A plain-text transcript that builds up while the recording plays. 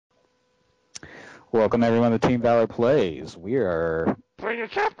Welcome everyone to Team Valor Plays. We are... Playing a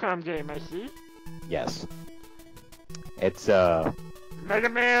Capcom game, I see. Yes. It's, Mega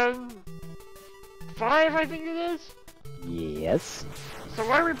Man 5, I think it is? Yes. So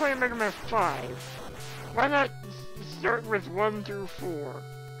why are we playing Mega Man 5? Why not start with 1 through 4?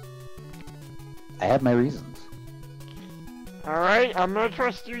 I have my reasons. Alright, I'm gonna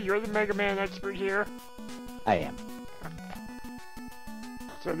trust you. You're the Mega Man expert here. I am.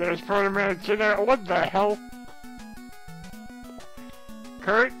 So there's Proto Man Kid. What the hell?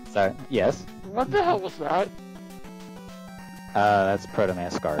 Kurt? Sorry. Yes. What the hell was that? That's Proto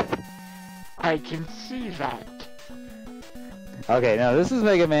Man Scarf. I can see that. Okay, now this is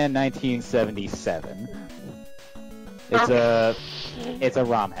Mega Man 1977. It's a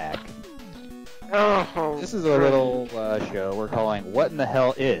ROM hack. Oh, This is a little show we're calling What in the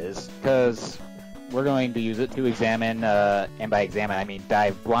Hell Is, because we're going to use it to examine, and by examine I mean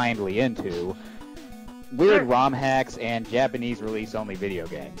dive blindly into, weird ROM hacks and Japanese release-only video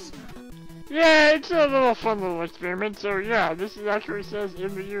games. Yeah, it's a little fun little experiment. So yeah, this is actually says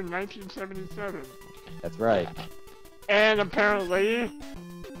in the year 1977. That's right. And apparently,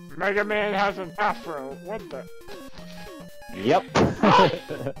 Mega Man has an afro. What the? Yep.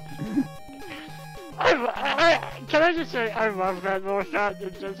 Can I just say, I love that little shot.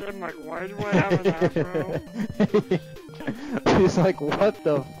 It's just him like, why do I have an afro? He's like, what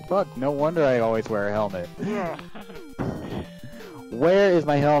the fuck? No wonder I always wear a helmet. Yeah. Where is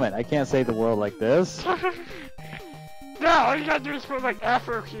my helmet? I can't save the world like this. No, all you gotta do is put like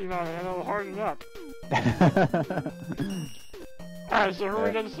afro key on it and it'll harden up. Alright, so who are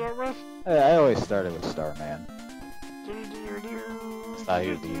we gonna start with? I always started with Starman. Thought he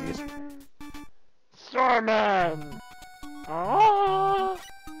was the easiest. Starman! Oh,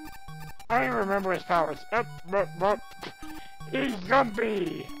 I don't remember his powers. Up. He's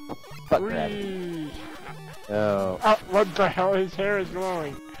Gumpy! Fuck gravity. Oh. What the hell? His hair is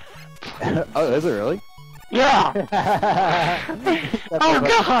glowing. Oh, is it really? Yeah! Oh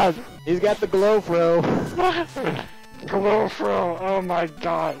god! He's got the glow fro. Glow fro, oh my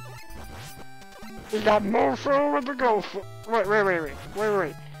god. He got more fro with the glow fro.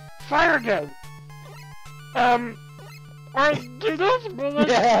 Wait. Fire again! Do those bullets...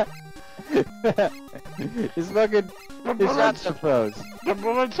 Yeah! His fucking... His shots are froze. The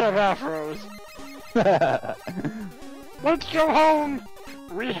bullets have afros. Let's go home!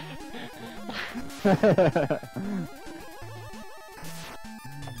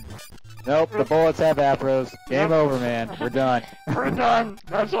 Nope, the bullets have afros. Game over, man. We're done. We're done.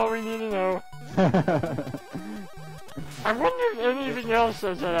 That's all we need to know. I wonder if anything else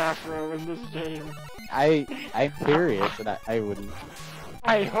has an afro in this game. I'm curious, and I would...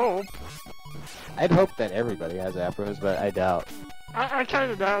 I hope. I'd hope that everybody has afros, but I doubt. I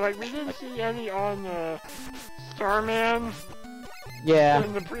kinda doubt. Like, we didn't see any on, Starman. Yeah.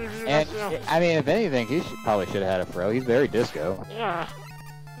 In the preview. And, You know. I mean, if anything, he probably should have had a fro. He's very disco. Yeah.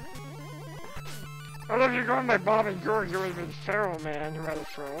 Although if you're going by Bob and George, it would have been Feral Man who had a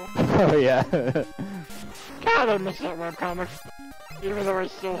fro. Oh, yeah. God, I miss that webcomic. Even though I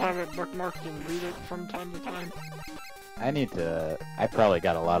still have it bookmarked and read it from time to time. I probably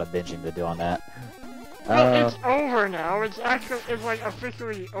got a lot of binging to do on that. Well, it's over now. It's like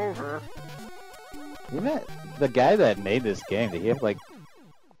officially over. You met the guy that made this game. Did he have like...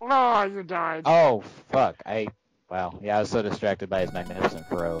 Oh, you died. Oh, fuck. Wow. Yeah, I was so distracted by his magnificent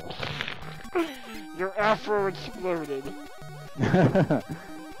fro. Your afro exploded.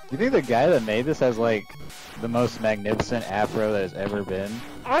 You think the guy that made this has, like, the most magnificent afro that has ever been?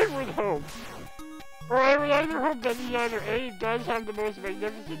 I would hope. Or I would either hope that he either A, does have the most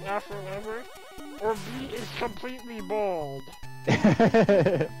magnificent afro ever, or B, is completely bald.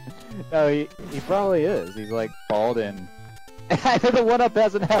 No, he probably is. He's, like, bald and... I know the one-up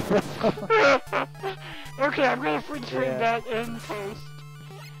has an afro. Okay, I'm gonna free trade that in post.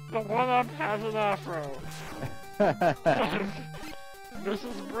 The one-up has an afro. This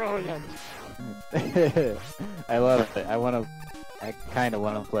is brilliant. I love it. I kind of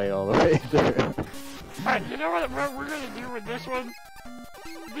want to play all the way through. Alright, you know what we're gonna do with this one?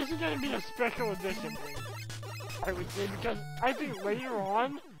 This is gonna be a special edition thing, I would say, because I think later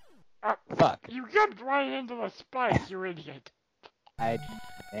on... Fuck. You jumped right into the spikes, you idiot.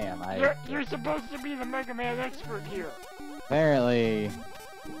 You're supposed to be the Mega Man expert here. Apparently...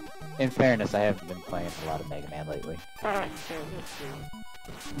 In fairness, I haven't been playing a lot of Mega Man lately. Okay, let's see.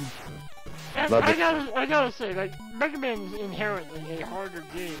 And I gotta say, like, Mega Man is inherently a harder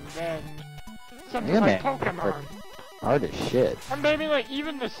game than something like Pokemon. Hard as shit. Or maybe like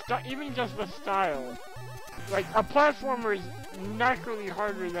even just the style. Like a platformer is naturally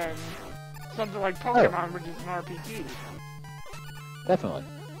harder than something like Pokemon, which is an RPG. Definitely.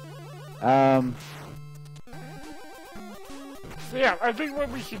 So yeah, I think what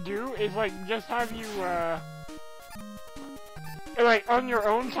we should do is like just have you like on your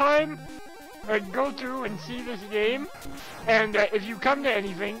own time, like go through and see this game, and if you come to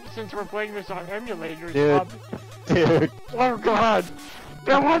anything, since we're playing this on emulators, Dude. Oh god,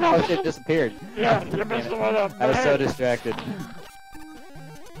 that one up. Oh shit, disappeared. Yeah, you messed the one up. I was so distracted.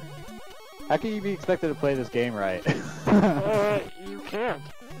 How can you be expected to play this game right? You can't.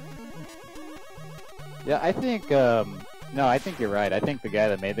 Yeah, I think, no, I think you're right. I think the guy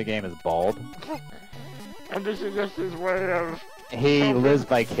that made the game is bald. And this is just his way of... He lives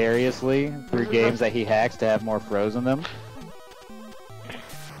vicariously through games that he hacks to have more froze in them.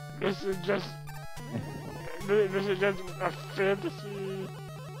 This is just a fantasy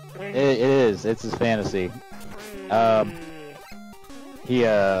thing. It is. It's his fantasy.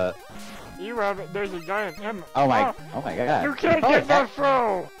 You have it. There's a giant M. Oh my god. You can't get that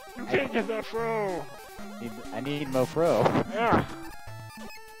fro! You can't get that fro! I need Mo Fro. Yeah.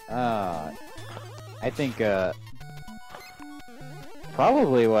 I think,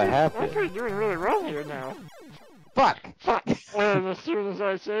 probably what happened. You're doing really well here now. Fuck! And as soon as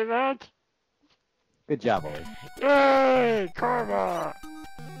I say that... Good job, Ollie. Yay! Karma!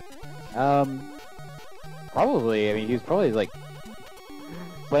 Probably, I mean, he was probably, like,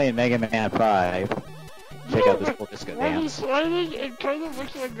 playing Mega Man 5. Check out this full disco when dance. he's sliding, it kind of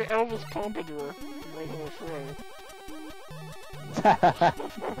looks like the Elvis Pompadour.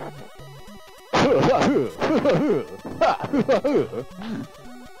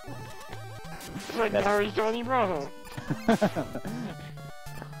 It's like Harry's Johnny Bravo.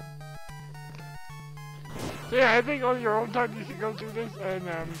 So yeah, I think on your own time you should go through this and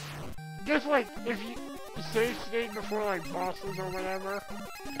just like if you save state before like bosses or whatever.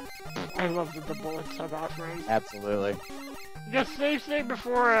 I love that the bullets have afros. Absolutely. Just save state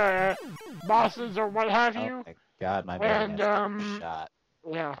before bosses or what have you. Oh my god, my man shot.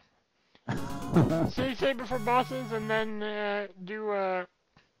 Yeah. Save state before bosses and then do and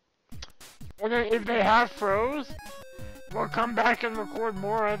then if they have froze, we'll come back and record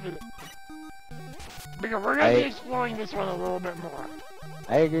more of it. Because we're gonna be exploring this one a little bit more.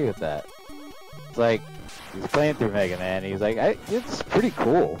 I agree with that. It's like, he's playing through Mega Man, he's like, it's pretty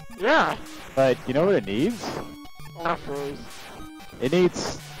cool. Yeah. But, you know what it needs? Afros. It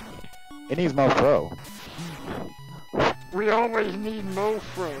needs Mo Fro. We always need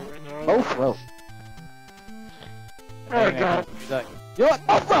Mofro in our Mo Fro. Oh god. He's like, you know what?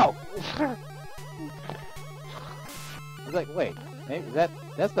 Mo Fro! He's like, wait, maybe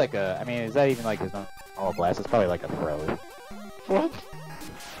that's like a, I mean, is that even like his normal blast? It's probably like a Fro. What?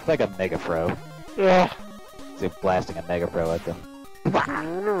 It's like a Mega Fro. Yeah. He's like blasting a Mega Fro at them.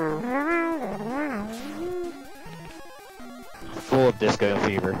 Full of disco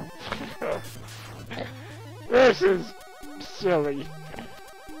fever. This is silly.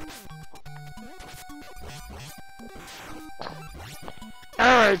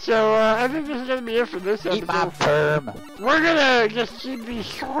 Alright, so I think this is gonna be it for this episode. Eat my perm. We're gonna just keep these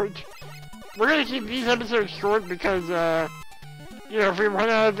short. We're gonna keep these episodes short because, you know, if we run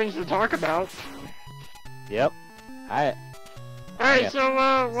out of things to talk about. Yep. Alright,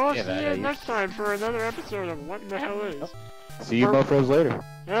 so we'll see you next time for another episode of What in the Hell Is. See you Mofros later.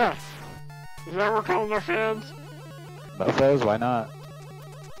 Yeah. Is that what we're calling our fans? Mofos, why not?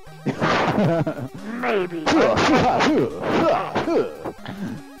 Maybe.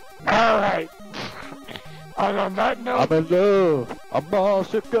 Alright. And on that note... I'm in love. I'm all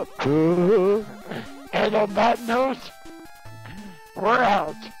shook up. And on that note, we're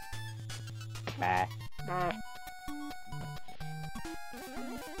out. Bye. Bye.